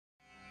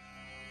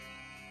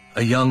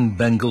A young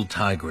Bengal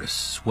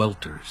tigress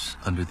swelters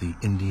under the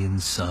Indian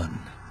sun.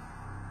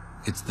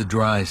 It's the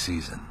dry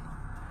season,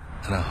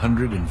 at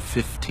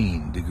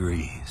 115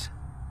 degrees.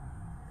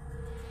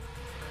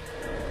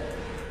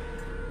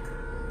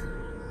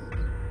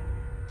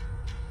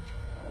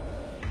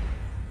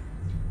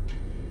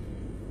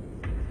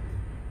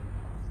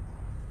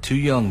 Too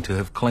young to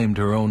have claimed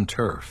her own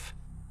turf,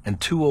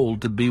 and too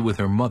old to be with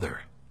her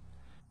mother,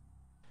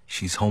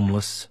 she's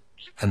homeless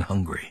and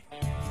hungry.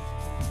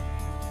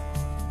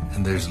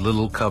 And there's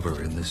little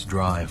cover in this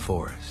dry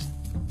forest,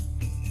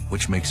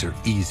 which makes her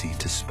easy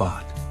to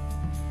spot.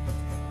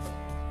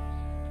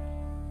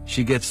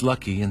 She gets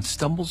lucky and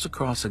stumbles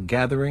across a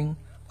gathering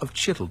of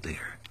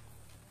chittledeer.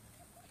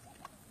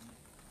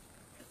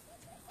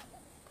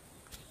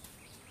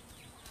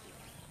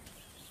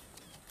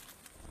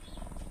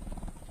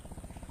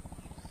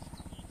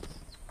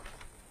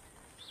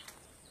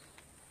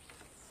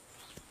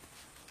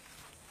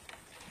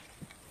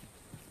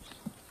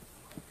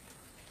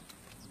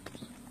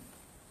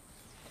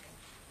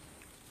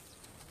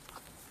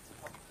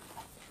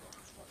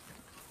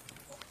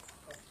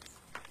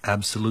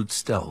 Absolute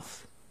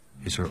stealth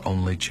is her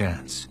only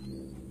chance.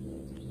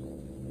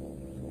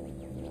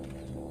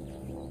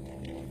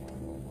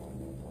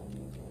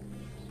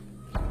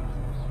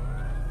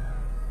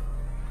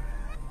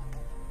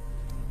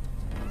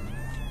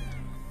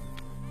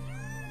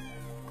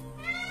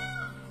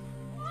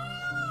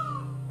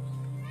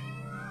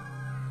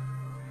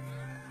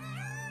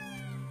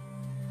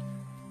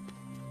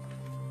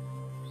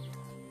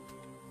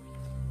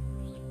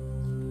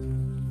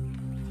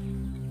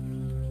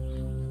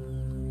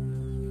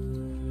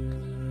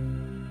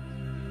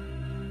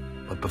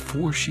 But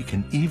before she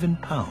can even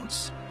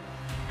pounce,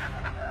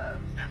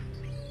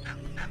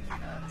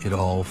 it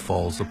all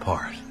falls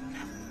apart.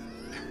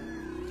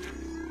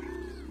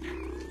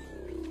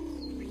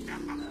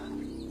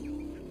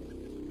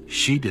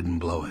 She didn't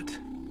blow it.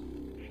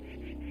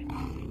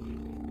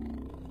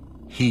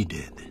 He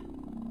did.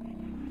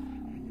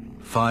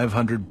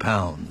 500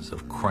 pounds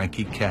of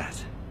cranky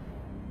cat.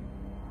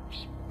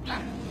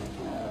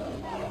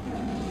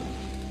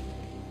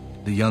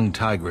 The young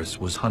tigress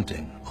was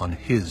hunting on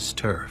his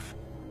turf.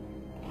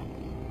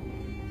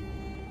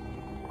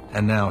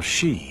 And now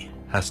she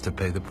has to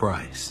pay the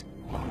price.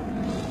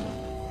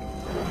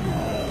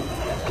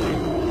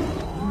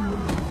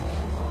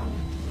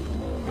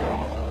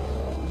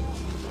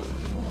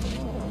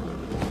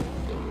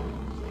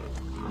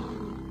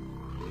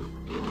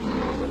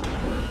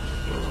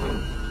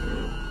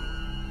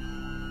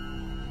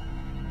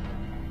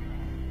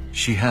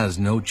 She has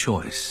no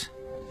choice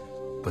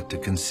but to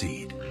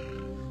concede.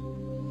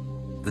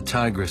 The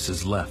tigress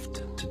is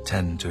left to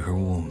tend to her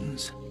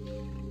wounds.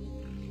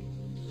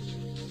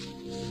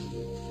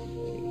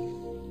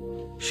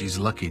 She's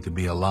lucky to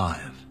be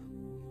alive.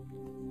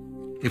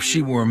 If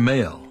she were a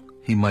male,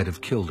 he might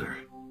have killed her.